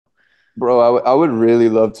Bro, I would really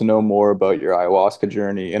love to know more about your ayahuasca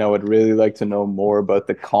journey, and I would really like to know more about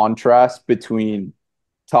the contrast between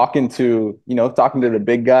talking to the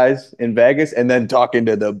big guys in Vegas and then talking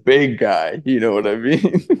to the big guy. You know what I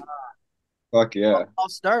mean? Fuck yeah. I'll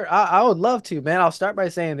start. I would love to, man. I'll start by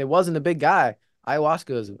saying it wasn't a big guy.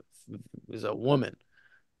 Ayahuasca is a woman.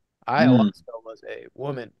 Mm, Ayahuasca was a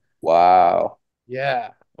woman. wow. Yeah.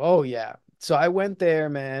 Oh yeah. So I went there,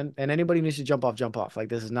 man, and anybody needs to jump off, jump off. Like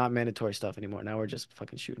this is not mandatory stuff anymore. Now we're just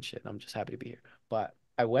fucking shooting shit. I'm just happy to be here. But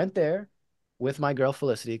I went there with my girl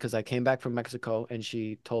Felicity because I came back from Mexico and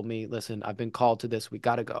she told me, listen, I've been called to this. We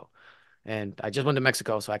gotta go. And I just went to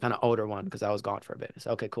Mexico, so I kind of owed her one because I was gone for a bit. I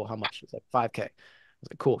said, okay, cool. How much? She's like 5K. I was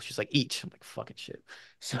like, cool. She's like, each. I'm like, fucking shit.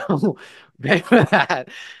 So pay for that.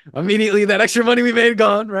 Immediately that extra money we made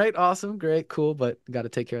gone, right? Awesome, great, cool, but got to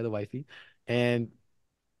take care of the wifey. And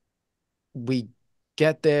we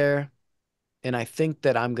get there, and I think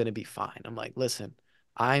that I'm gonna be fine. I'm like, listen,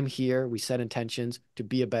 I'm here. We set intentions to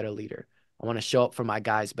be a better leader. I want to show up for my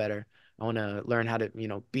guys better. I want to learn how to,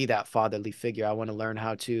 be that fatherly figure. I want to learn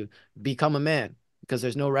how to become a man because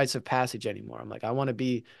there's no rites of passage anymore. I'm like, I want to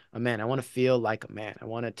be a man. I want to feel like a man. I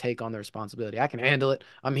want to take on the responsibility. I can handle it.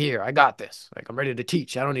 I'm here. I got this. Like, I'm ready to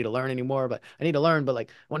teach. I don't need to learn anymore, but I need to learn, but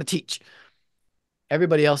like, I want to teach.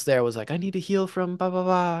 Everybody else there was like, I need to heal from blah, blah,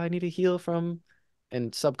 blah. I need to heal from.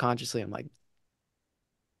 And subconsciously, I'm like,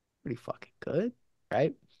 pretty fucking good,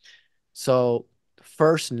 right? So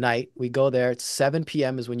first night we go there. It's 7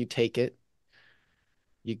 p.m. is when you take it.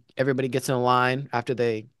 Everybody gets in a line after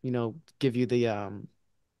they, give you the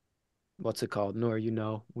what's it called? Nor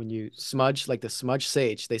when you smudge like the smudge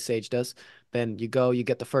sage, they saged us. Then you go, you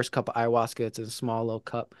get the first cup of ayahuasca. It's in a small little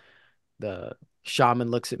cup. The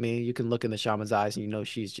shaman looks at me. You can look in the shaman's eyes and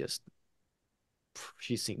she's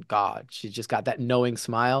seen God. She's just got that knowing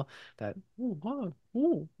smile that ooh, oh,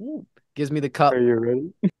 ooh, ooh, gives me the Are cup. you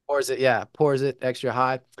ready? Pours it extra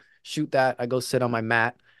high. Shoot that. I go sit on my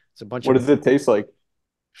mat. It's a bunch What of, does it taste like?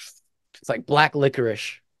 it's like black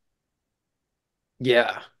licorice.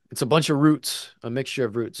 Yeah. It's a bunch of roots, a mixture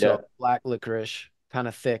of roots. Yeah. So black licorice, kind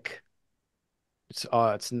of thick.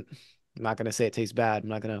 I'm not gonna say it tastes bad. I'm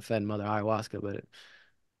not gonna offend Mother Ayahuasca, but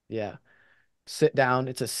yeah. Sit down.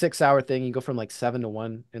 It's a 6 hour thing. You go from like 7 to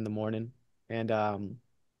 1 in the morning. And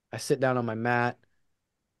I sit down on my mat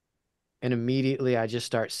and immediately I just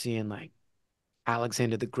start seeing like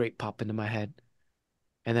Alexander the Great pop into my head.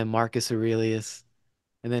 And then Marcus Aurelius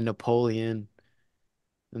and then Napoleon,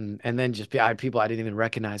 and then just people I didn't even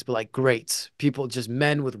recognize, but like greats, people, just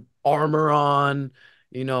men with armor on,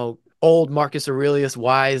 old Marcus Aurelius,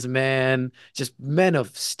 wise man, just men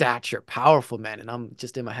of stature, powerful men. And I'm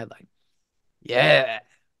just in my head like, yeah,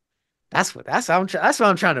 that's what I'm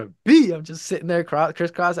trying to be. I'm just sitting there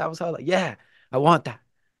crisscross. I was like, yeah, I want that.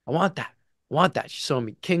 I want that. I want that. She's showing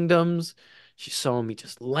me kingdoms. She's showing me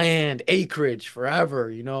just land, acreage forever.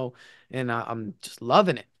 And I'm just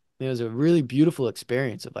loving it. It was a really beautiful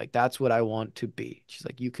experience of like, that's what I want to be. She's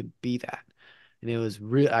like, you can be that. And it was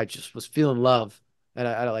real. I just was feeling love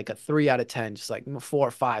at like a 3 out of 10, just like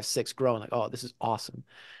 4, 5, 6 growing, like, oh, this is awesome.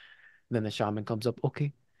 And then the shaman comes up,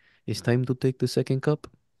 okay, it's time to take the second cup.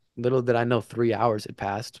 Little did I know 3 hours had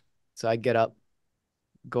passed. So I get up,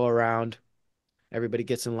 go around, everybody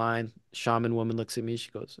gets in line. Shaman woman looks at me.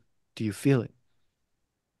 She goes, do you feel it?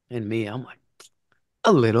 And me, I'm like,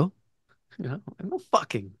 a little. I'm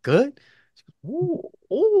fucking good. She goes,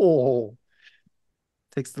 ooh, ooh.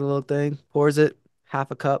 Takes the little thing, pours it, half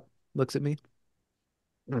a cup, looks at me,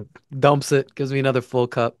 dumps it, gives me another full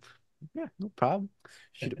cup. Yeah, no problem.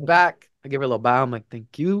 Shoot it back. I give her a little bow. I'm like,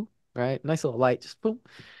 thank you. Right. Nice little light. Just boom.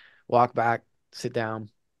 Walk back, sit down,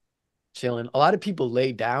 chilling. A lot of people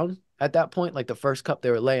lay down at that point. Like the first cup, they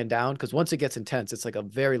were laying down because once it gets intense, it's like a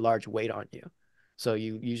very large weight on you. So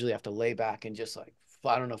you usually have to lay back and just like,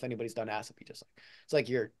 I don't know if anybody's done acid. You just like, it's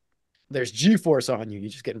like there's G force on you. You're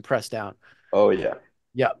just getting pressed down. Oh yeah.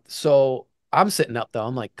 Yeah. So I'm sitting up though.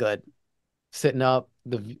 I'm like, good. Sitting up.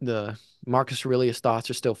 The Marcus Aurelius thoughts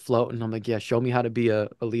are still floating. I'm like, yeah, show me how to be a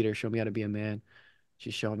leader. Show me how to be a man.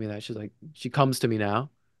 She's showing me that. She's like, she comes to me now.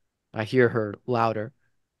 I hear her louder.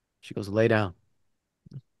 She goes, lay down.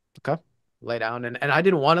 Okay. Lay down. And I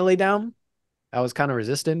didn't want to lay down. I was kind of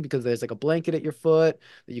resistant because there's like a blanket at your foot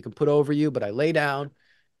that you can put over you, but I lay down.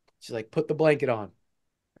 She's like, put the blanket on.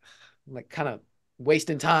 I'm like, kind of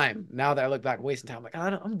wasting time. Now that I look back, wasting time. I'm like,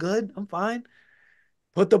 I'm good. I'm fine.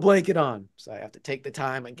 Put the blanket on. So I have to take the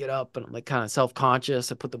time and get up, and I'm like kind of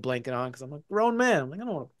self-conscious. I put the blanket on because I'm a grown man. I'm like, I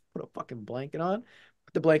don't want to put a fucking blanket on.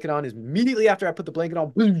 Put the blanket on. Is immediately after I put the blanket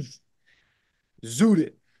on, boom, zoot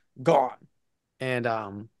it, gone.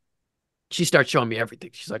 And She starts showing me everything.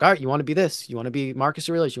 She's like, all right, you want to be this? You want to be Marcus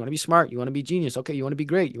Aurelius? You want to be smart? You want to be genius? Okay, you want to be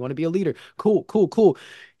great? You want to be a leader? Cool, cool, cool.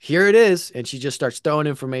 Here it is. And she just starts throwing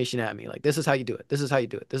information at me. Like, this is how you do it. This is how you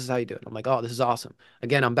do it. This is how you do it. I'm like, oh, this is awesome.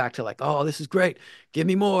 Again, I'm back to like, oh, this is great. Give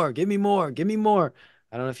me more. Give me more. Give me more.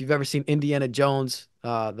 I don't know if you've ever seen Indiana Jones,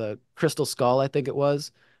 the Crystal Skull, I think it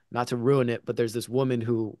was. Not to ruin it, but there's this woman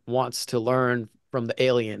who wants to learn from the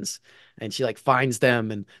aliens and she like finds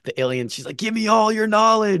them and the aliens, she's like, give me all your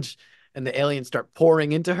knowledge and the aliens start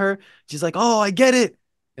pouring into her. She's like, "Oh, I get it."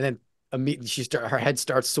 And then immediately her head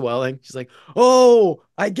starts swelling. She's like, "Oh,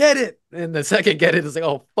 I get it." And the second get it is like,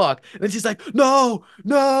 "Oh, fuck." And then she's like, "No,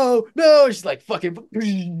 no, no." She's like fucking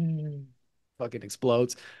fucking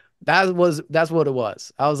explodes. That's what it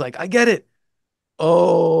was. I was like, "I get it."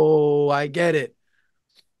 Oh, I get it.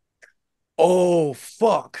 Oh,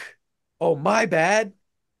 fuck. Oh, my bad.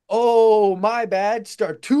 Oh, my bad.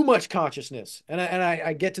 Start too much consciousness. And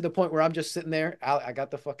I get to the point where I'm just sitting there. I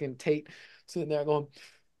got the fucking Tate sitting there going,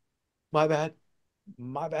 my bad.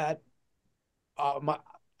 My bad. My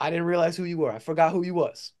I didn't realize who you were. I forgot who you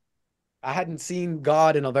was. I hadn't seen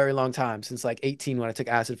God in a very long time, since like 18 when I took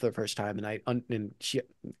acid for the first time and she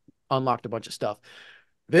unlocked a bunch of stuff.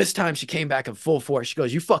 This time she came back in full force. She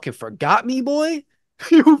goes, "You fucking forgot me, boy?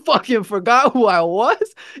 You fucking forgot who I was?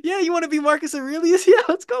 Yeah, you want to be Marcus Aurelius? Yeah,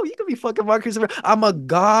 let's go. You can be fucking Marcus Aurelius. I'm a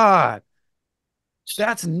god.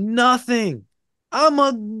 That's nothing. I'm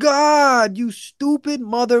a god, you stupid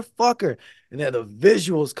motherfucker." And then the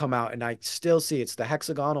visuals come out, and I still see it's the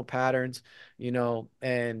hexagonal patterns,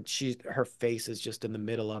 and her face is just in the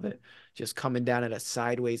middle of it, just coming down at a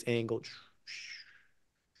sideways angle,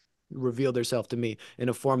 revealed herself to me in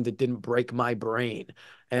a form that didn't break my brain.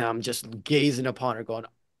 And I'm just gazing upon her, going,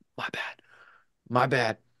 my bad, my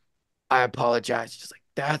bad. I apologize. She's like,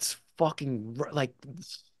 that's fucking like,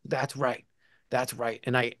 that's right. That's right.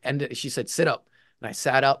 And she said, sit up. And I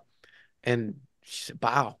sat up and she said,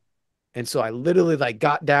 bow. And so I literally like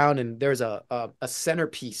got down and there's a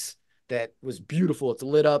centerpiece that was beautiful. It's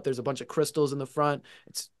lit up. There's a bunch of crystals in the front.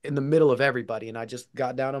 It's in the middle of everybody. And I just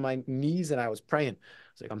got down on my knees and I was praying.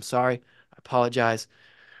 I was like, I'm sorry. I apologize.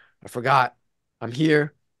 I forgot. I'm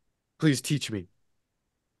here. Please teach me.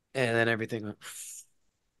 And then everything went,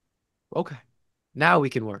 okay, now we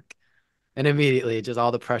can work. And immediately, just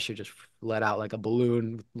all the pressure just let out like a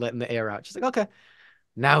balloon, letting the air out. She's like, okay,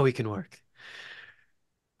 now we can work.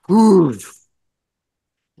 Ooh,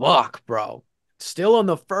 fuck, bro. Still on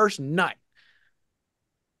the first night.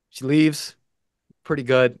 She leaves. Pretty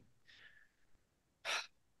good.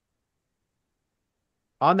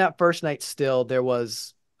 On that first night, still, there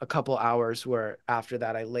was a couple hours where after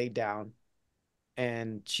that, I laid down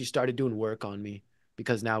and she started doing work on me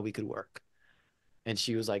because now we could work. And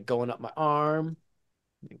she was like going up my arm,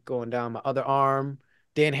 going down my other arm.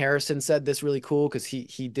 Dan Harrison said this really cool because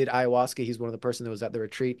he did ayahuasca. He's one of the person that was at the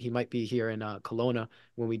retreat. He might be here in Kelowna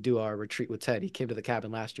when we do our retreat with Ted. He came to the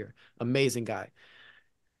cabin last year. Amazing guy.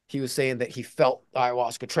 He was saying that he felt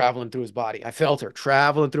ayahuasca traveling through his body. I felt her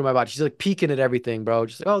traveling through my body. She's like peeking at everything, bro.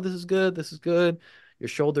 Just like, oh, this is good. This is good. Your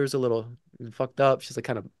shoulder's a little fucked up. She's like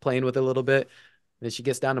kind of playing with it a little bit. And then she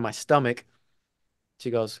gets down to my stomach.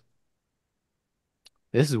 She goes,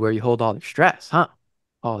 this is where you hold all your stress, huh?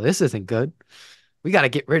 Oh, this isn't good. We got to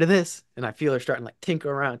get rid of this. And I feel her starting like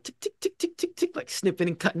tinker around, tick, tick, tick, tick, tick, tick, like snipping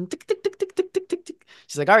and cutting, tick, tick, tick, tick, tick, tick, tick, tick.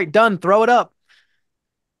 She's like, all right, done. Throw it up.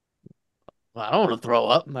 Well, I don't want to throw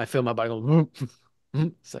up. And I feel my body go,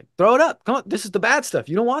 it's like, throw it up. Come on. This is the bad stuff.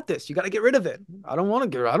 You don't want this. You got to get rid of it. I don't want to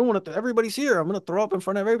get, I don't want to, everybody's here. I'm going to throw up in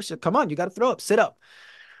front of everybody. She's like, come on, you got to throw up. Sit up.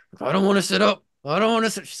 I don't want to sit up. I don't want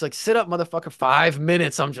to sit. She's like, sit up, motherfucker. 5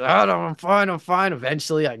 minutes. I'm just, I don't, I'm fine. I'm fine.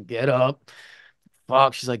 Eventually I get up.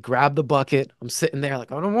 Fuck. She's like, grab the bucket. I'm sitting there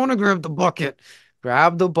like, I don't want to grab the bucket.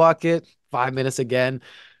 Grab the bucket. 5 minutes again.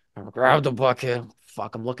 I grab the bucket.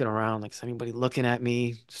 Fuck. I'm looking around. Like, is anybody looking at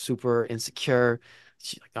me? Super insecure.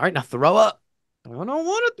 She's like, all right, now throw up. I don't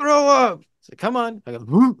want to throw up. She's like, come on. I go,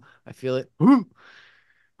 whoop. I feel it. Whoop.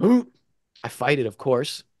 Whoop. I fight it, of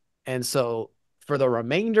course. And so for the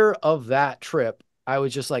remainder of that trip, I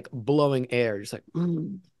was just like blowing air, just like,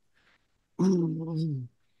 ooh, ooh,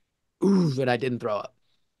 ooh, and I didn't throw up.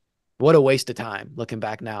 What a waste of time looking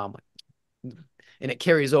back now. I'm like, and it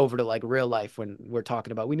carries over to like real life when we're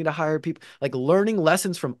talking about we need to hire people. Like learning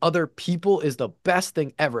lessons from other people is the best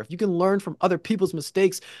thing ever. If you can learn from other people's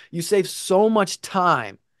mistakes, you save so much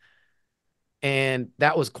time. And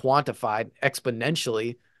that was quantified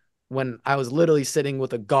exponentially when I was literally sitting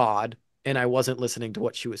with a god and I wasn't listening to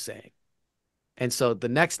what she was saying. And so the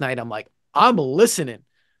next night, I'm like, I'm listening.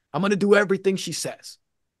 I'm going to do everything she says.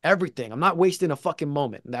 everything. I'm not wasting a fucking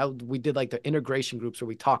moment. And that we did like the integration groups where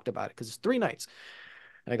we talked about it because it's 3 nights.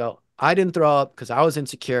 And I go, I didn't throw up because I was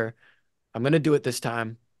insecure. I'm gonna do it this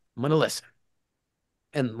time. I'm gonna listen.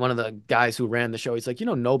 And one of the guys who ran the show, he's like,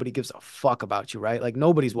 nobody gives a fuck about you, right? Like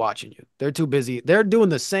nobody's watching you. They're too busy. They're doing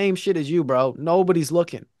the same shit as you, bro. Nobody's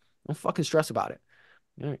looking. Don't fucking stress about it.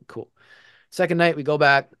 All right, cool. Second night, we go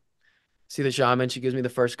back, see the shaman. She gives me the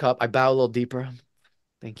first cup. I bow a little deeper.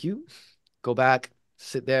 Thank you. Go back,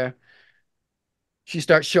 sit there. She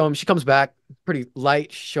comes back pretty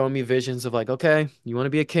light, showing me visions of like, okay, you want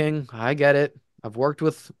to be a king? I get it. I've worked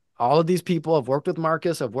with all of these people. I've worked with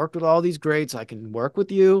Marcus. I've worked with all these greats. I can work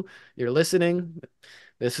with you. You're listening.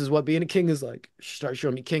 This is what being a king is like. Start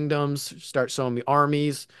showing me kingdoms, start showing me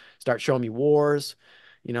armies, start showing me wars.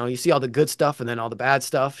 You see all the good stuff and then all the bad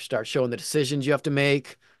stuff. Start showing the decisions you have to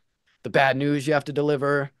make, the bad news you have to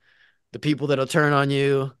deliver, the people that'll turn on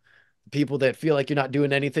you, the people that feel like you're not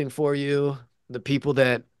doing anything for you, the people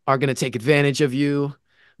that are going to take advantage of you,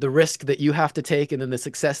 the risk that you have to take, and then the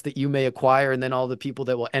success that you may acquire, and then all the people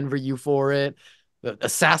that will envy you for it, the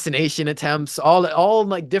assassination attempts, all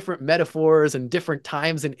like different metaphors and different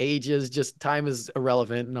times and ages. Just time is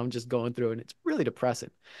irrelevant, and I'm just going through it, and it's really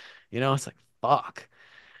depressing. It's like fuck.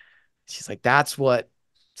 She's like, that's what.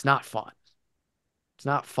 It's not fun. It's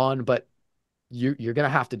not fun, but you're gonna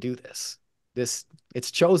have to do this. This it's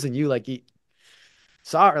chosen you. Like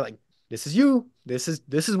sorry, like this is you. This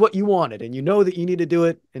is what you wanted, and you know that you need to do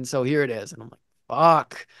it, and so here it is. And I'm like,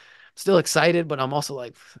 fuck. I'm still excited, but I'm also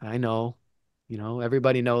like, I know,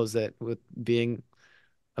 everybody knows that with being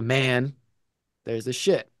a man, there's this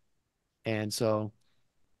shit. And so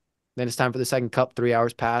then it's time for the second cup. 3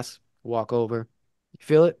 hours pass. Walk over. You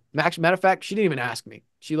feel it? Matter of fact, she didn't even ask me.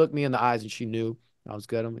 She looked me in the eyes and she knew I was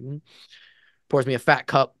good. I'm like, pours me a fat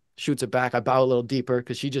cup, shoots it back. I bow a little deeper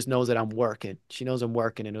because she just knows that I'm working. She knows I'm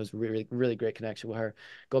working, and it was really, really great connection with her.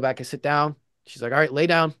 Go back and sit down. She's like, all right, lay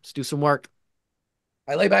down. Let's do some work.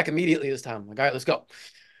 I lay back immediately this time. I'm like, all right, let's go.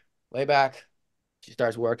 Lay back. She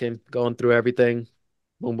starts working, going through everything.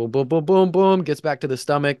 Boom, boom, boom, boom, boom, boom. Gets back to the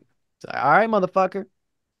stomach. It's like, all right, motherfucker.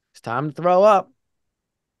 It's time to throw up.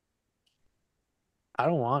 I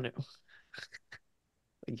don't want to.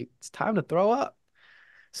 It's time to throw up.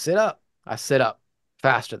 Sit up. I sit up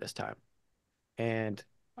faster this time. And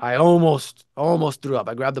I almost threw up.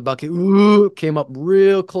 I grabbed the bucket, ooh, came up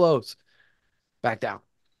real close, back down.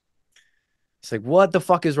 It's like, what the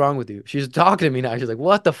fuck is wrong with you? She's talking to me now. She's like,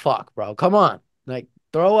 what the fuck, bro? Come on. Like,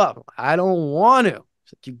 throw up. I don't want to.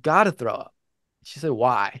 She's like, you gotta throw up. She said,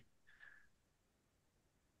 why?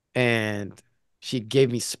 And she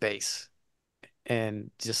gave me space and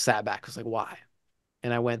just sat back. I was like, why?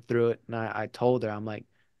 And I went through it and I told her, I'm like,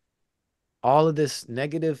 all of this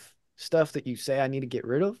negative stuff that you say I need to get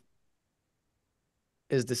rid of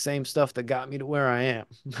is the same stuff that got me to where I am.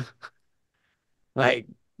 Like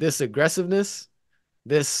this aggressiveness,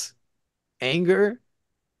 this anger,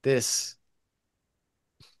 this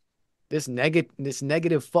this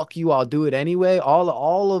negative fuck you, I'll do it anyway.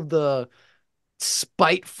 All of the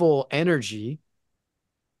spiteful energy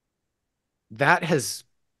that has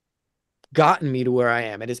gotten me to where I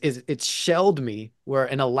am. It's shelled me where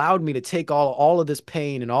and allowed me to take all of this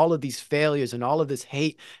pain and all of these failures and all of this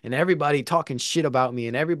hate and everybody talking shit about me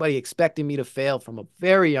and everybody expecting me to fail from a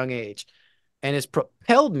very young age. And it's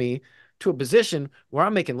propelled me to a position where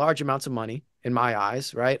I'm making large amounts of money in my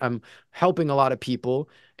eyes, right? I'm helping a lot of people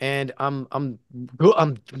and I'm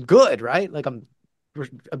good, right? Like I'm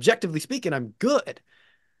objectively speaking, I'm good.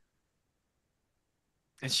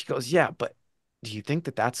 And she goes, "Yeah, but do you think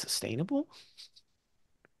that that's sustainable?"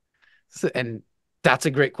 And that's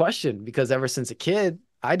a great question because ever since a kid,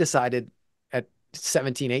 I decided at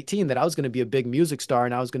 17, 18 that I was going to be a big music star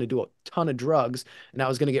and I was going to do a ton of drugs and I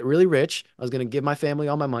was going to get really rich. I was going to give my family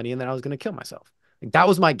all my money and then I was going to kill myself. Like, that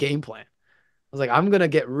was my game plan. I was like, I'm going to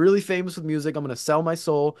get really famous with music. I'm going to sell my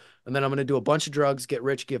soul and then I'm going to do a bunch of drugs, get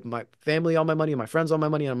rich, give my family all my money and my friends all my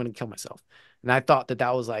money and I'm going to kill myself. And I thought that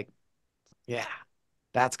that was like, yeah,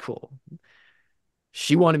 that's cool.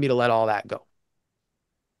 She wanted me to let all that go.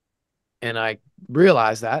 And I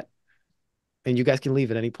realized that. And you guys can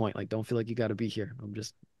leave at any point. Like, don't feel like you got to be here. I'm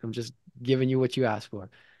just giving you what you asked for.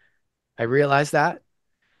 I realized that.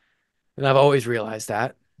 And I've always realized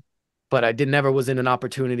that. But I did never was in an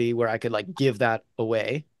opportunity where I could like give that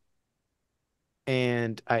away.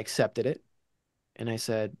 And I accepted it. And I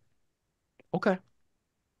said, okay,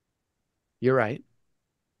 you're right.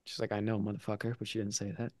 She's like, I know, motherfucker. But she didn't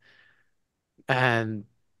say that. And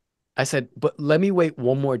I said, but let me wait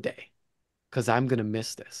one more day because I'm going to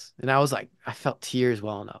miss this. And I was like, I felt tears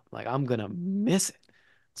welling up. Like, I'm going to miss it.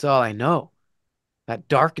 That's all I know. that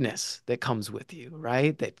darkness that comes with you,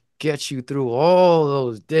 right? That gets you through all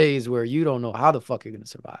those days where you don't know how the fuck you're gonna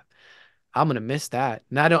survive. I'm gonna miss that.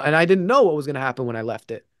 And I didn't know what was gonna happen when I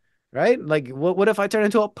left it. Right? Like what if I turn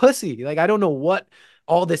into a pussy? Like I don't know what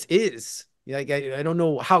all this is. Like I don't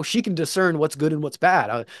know how she can discern what's good and what's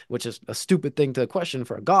bad, which is a stupid thing to question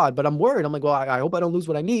for a god, but I'm worried. I'm like, well, I hope I don't lose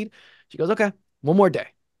what I need. She goes, okay, one more day.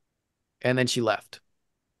 And then she left.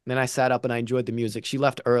 And then I sat up and I enjoyed the music. She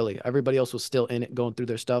left early. Everybody else was still in it, going through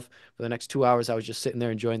their stuff. For the next 2 hours, I was just sitting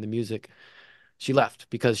there enjoying the music. She left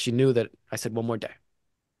because she knew that I said one more day.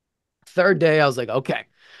 Third day, I was like, okay,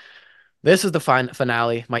 this is the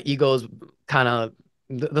finale. My ego's kind of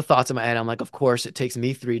the thoughts in my head. I'm like, of course, it takes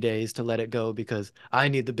me 3 days to let it go because I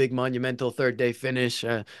need the big monumental third day finish.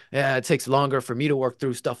 Yeah, it takes longer for me to work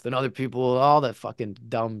through stuff than other people. All that fucking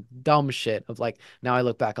dumb shit of like, now I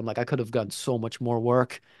look back, I'm like, I could have done so much more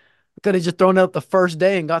work. Could have just thrown out the first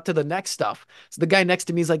day and got to the next stuff. So the guy next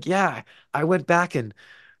to me is like, yeah, I went back and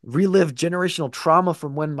relived generational trauma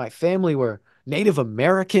from when my family were Native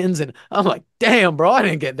Americans. And I'm like, damn, bro, I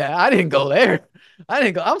didn't get that. I didn't go there. I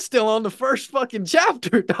didn't go. I'm still on the first fucking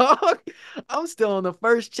chapter, dog. I'm still on the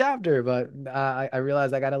first chapter, but I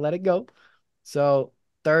realized I got to let it go. So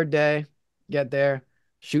third day, get there,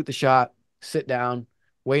 shoot the shot, sit down,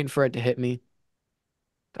 waiting for it to hit me.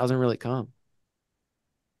 Doesn't really come.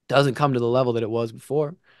 Doesn't come to the level that it was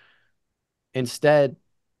before. Instead,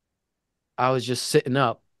 I was just sitting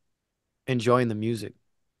up, enjoying the music,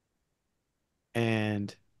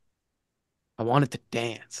 and I wanted to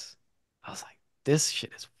dance. I was like, this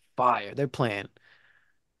shit is fire. They're playing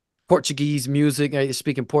Portuguese music.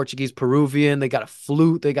 Speaking Portuguese, Peruvian. They got a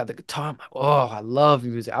flute. They got the guitar. I'm like, oh, I love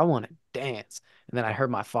music. I want to dance. And then I heard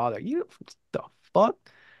my father, you the fuck?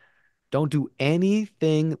 Don't do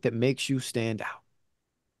anything that makes you stand out.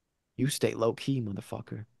 You stay low key,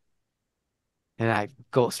 motherfucker. And I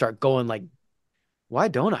start going like, why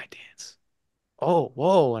don't I dance? Oh,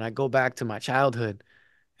 whoa. And I go back to my childhood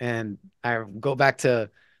and I go back to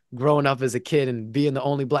growing up as a kid and being the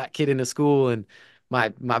only black kid in the school and my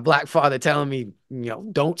black father telling me,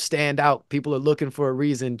 don't stand out. People are looking for a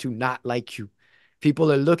reason to not like you.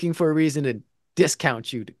 People are looking for a reason to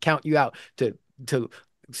discount you, to count you out, to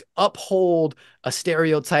uphold a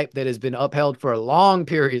stereotype that has been upheld for long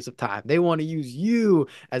periods of time. They want to use you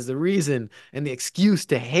as the reason and the excuse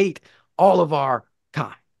to hate all of our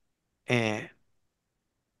kind. And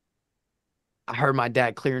I heard my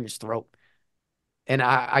dad clearing his throat. And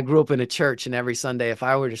I grew up in a church, and every Sunday, if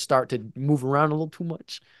I were to start to move around a little too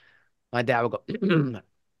much, my dad would go,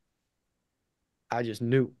 I just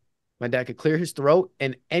knew. My dad could clear his throat,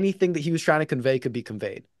 and anything that he was trying to convey could be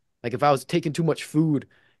conveyed. Like if I was taking too much food,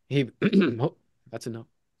 he, oh, that's enough.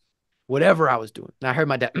 Whatever I was doing. And I heard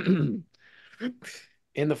my dad in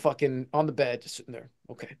the fucking, on the bed, just sitting there.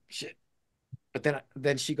 Okay, shit. But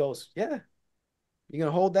then she goes, yeah, you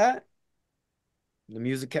gonna hold that? The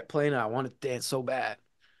music kept playing, and I wanted to dance so bad.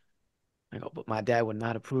 I go, but my dad would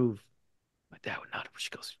not approve. My dad would not approve. She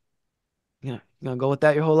goes, you gonna go with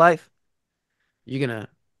that your whole life? You gonna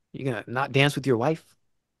you gonna not dance with your wife,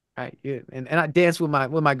 right? And I danced with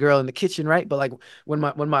my girl in the kitchen, right? But like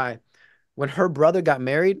when her brother got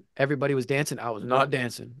married, everybody was dancing. I was not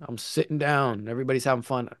dancing. I'm sitting down. Everybody's having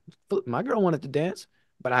fun. My girl wanted to dance,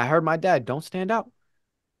 but I heard my dad, don't stand out.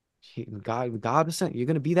 God was saying, you're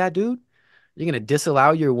gonna be that dude. You're gonna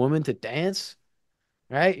disallow your woman to dance,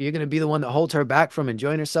 right? You're gonna be the one that holds her back from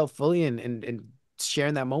enjoying herself fully and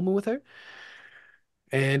sharing that moment with her.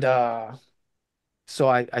 And so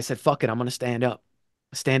I said, fuck it, I'm gonna stand up.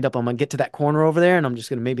 Stand up, I'm gonna get to that corner over there and I'm just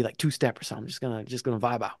gonna maybe like two step or something. I'm just gonna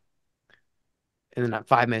vibe out. And then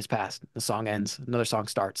 5 minutes pass, the song ends, another song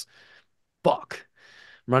starts. Fuck.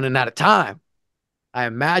 I'm running out of time. I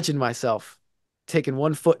imagine myself taking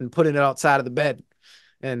one foot and putting it outside of the bed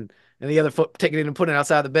and the other foot taking it and putting it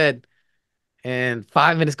outside of the bed. And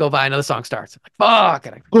 5 minutes go by, another song starts. I'm like, fuck.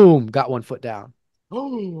 And I boom, got one foot down.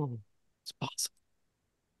 Oh, it's possible.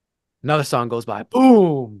 Another song goes by.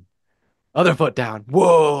 Boom. Other foot down.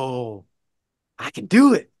 Whoa. I can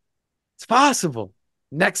do it. It's possible.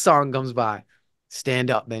 Next song comes by. Stand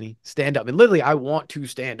up, Benny. Stand up. And literally, I want to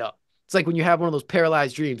stand up. It's like when you have one of those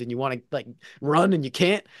paralyzed dreams and you want to like run and you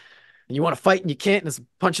can't, and you want to fight and you can't, and it's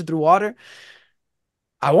punching through water.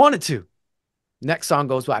 I wanted to. Next song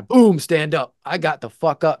goes by. Boom, stand up. I got the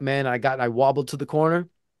fuck up, man. I wobbled to the corner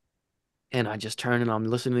and I just turn and I'm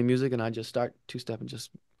listening to the music and I just start two-stepping. Just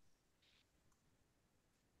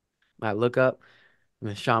I look up and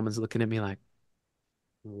the shaman's looking at me like,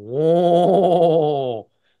 whoa.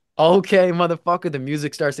 Okay, motherfucker. The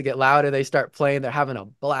music starts to get louder. They start playing. They're having a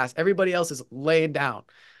blast. Everybody else is laying down.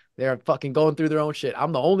 They're fucking going through their own shit.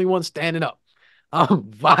 I'm the only one standing up. I'm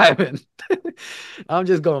vibing. I'm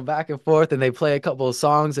just going back and forth, and they play a couple of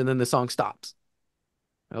songs, and then the song stops.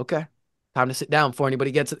 Okay, time to sit down before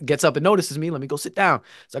anybody gets up and notices me. Let me go sit down.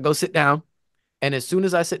 So I go sit down, and as soon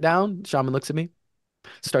as I sit down, Shaman looks at me,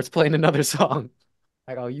 starts playing another song.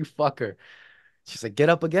 I go, you fucker. She's like, get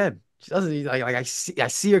up again. She doesn't like I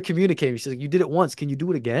see her communicating. She's like, you did it once. Can you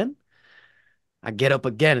do it again? I get up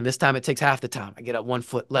again, and this time it takes half the time. I get up one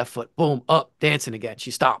foot, left foot, boom, up, dancing again. She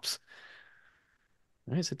stops.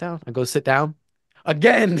 All right, sit down. I go sit down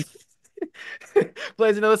again.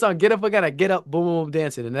 Plays another song. Get up again. I get up, boom, boom, boom,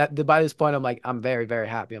 dancing. And that by this point, I'm like, I'm very, very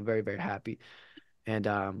happy. I'm very, very happy.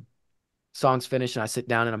 And song's finished, and I sit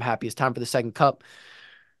down, and I'm happy. It's time for the second cup.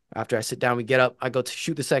 After I sit down, we get up. I go to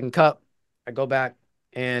shoot the second cup. I go back,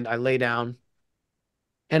 and I lay down,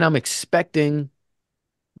 and I'm expecting,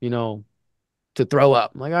 you know, to throw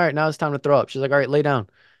up. I'm like, all right, now it's time to throw up. She's like, all right, lay down.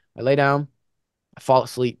 I lay down. I fall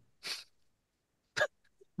asleep.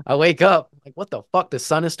 I wake up like, what the fuck? The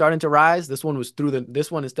sun is starting to rise. This one was through this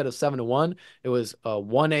one instead of 7 to 1, it was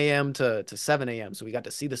 1 a.m. to 7 a.m. So we got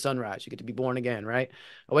to see the sunrise. You get to be born again, right?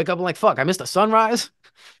 I wake up, I'm like, fuck, I missed a sunrise.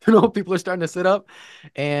 People are starting to sit up,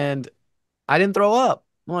 and I didn't throw up.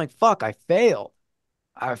 I'm like, fuck, I failed.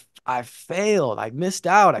 I failed. I missed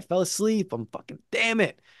out. I fell asleep. I'm fucking damn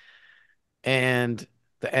it. And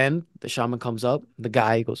the shaman comes up. The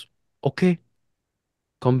guy goes, okay,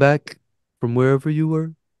 come back from wherever you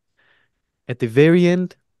were. At the very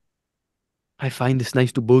end, I find it's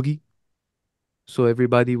nice to boogie. So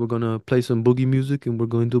everybody, we're gonna play some boogie music and we're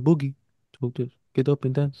going to boogie. So just get up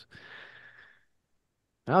and dance.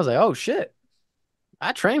 And I was like, oh shit,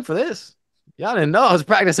 I trained for this. Y'all didn't know I was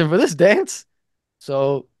practicing for this dance.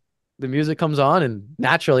 So the music comes on, and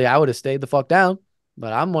naturally I would have stayed the fuck down.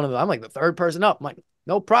 But I'm like the third person up. I'm like,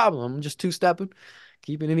 no problem. I'm just two-stepping,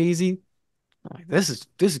 keeping it easy. I'm like, this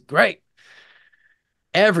is great.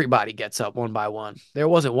 Everybody gets up one by one. There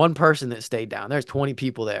wasn't one person that stayed down. There's 20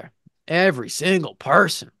 people there. Every single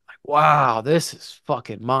person. Like, wow, this is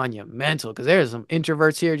fucking monumental. Because there's some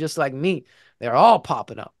introverts here just like me. They're all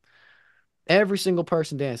popping up. Every single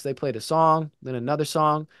person danced. They played a song, then another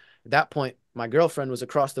song. At that point, my girlfriend was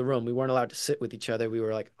across the room. We weren't allowed to sit with each other. We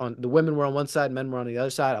were like on the women were on one side, men were on the other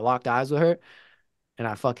side. I locked eyes with her, and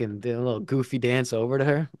I fucking did a little goofy dance over to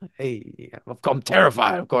her. Like, hey, I'm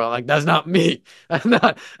terrified, of course. Like, that's not me. That's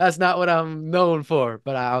not what I'm known for.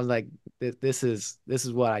 But I was like, this is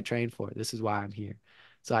what I trained for. This is why I'm here.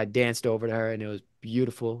 So I danced over to her, and it was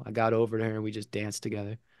beautiful. I got over to her, and we just danced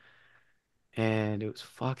together. And it was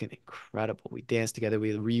fucking incredible. We danced together.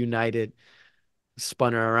 We reunited,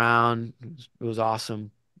 spun her around. It was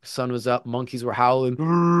awesome. Sun was up. Monkeys were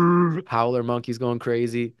howling. Howler monkeys going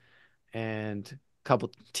crazy. And a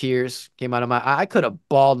couple tears came out of my eye. I could have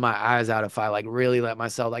bawled my eyes out if I like really let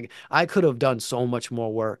myself. Like, I could have done so much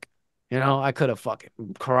more work. I could have fucking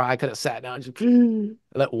cried. I could have sat down and just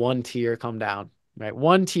let one tear come down. Right.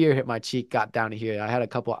 One tear hit my cheek, got down to here. I had a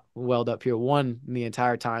couple welled up here. One the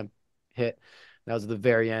entire time hit. That was the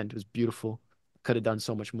very end. It was beautiful. Could have done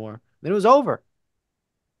so much more. Then it was over.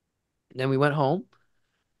 Then we went home,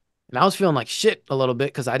 and I was feeling like shit a little bit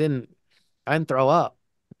because I didn't throw up.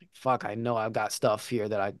 Fuck, I know I've got stuff here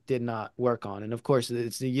that I did not work on. And of course,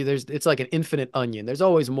 it's like an infinite onion. There's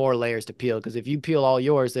always more layers to peel, because if you peel all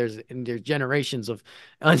yours, there's generations of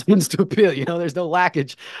onions to peel. There's no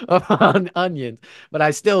lackage of onions. But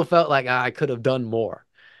I still felt like I could have done more.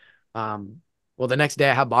 Well, the next day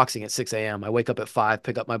I have boxing at 6 a.m. I wake up at 5,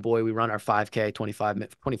 pick up my boy. We run our 5K,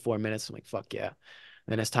 24 minutes. I'm like, fuck yeah.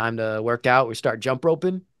 Then it's time to work out. We start jump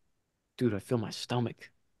roping. Dude, I feel my stomach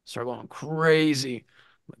start going crazy.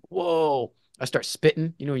 I'm like, whoa. I start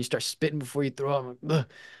spitting. When you start spitting before you throw up. I'm like, ugh,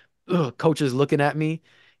 ugh. Coach is looking at me.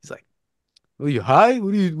 He's like, are you high?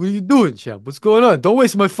 What are you doing, champ? What's going on? Don't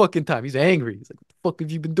waste my fucking time. He's angry. He's like, what the fuck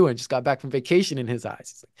have you been doing? Just got back from vacation in his eyes.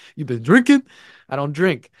 He's like, you been drinking? I don't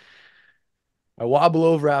drink. I wobble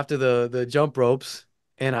over after the jump ropes,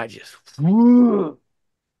 and I just throw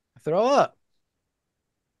up.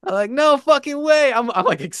 I'm like, no fucking way. I'm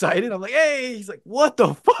like excited. I'm like, hey. He's like, what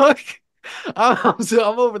the fuck? I'm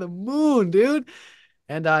over the moon, dude.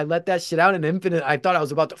 And I let that shit out in infinite. I thought I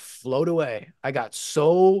was about to float away. I got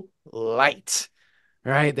so light,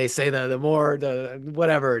 right? They say the more the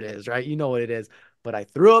whatever it is, right? You know what it is. But I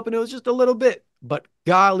threw up, and it was just a little bit. But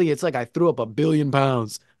golly, it's like I threw up 1 billion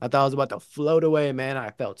pounds. I thought I was about to float away, man. I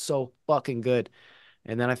felt so fucking good.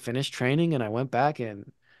 And then I finished training, and I went back,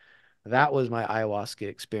 and that was my ayahuasca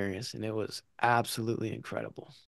experience, and it was absolutely incredible.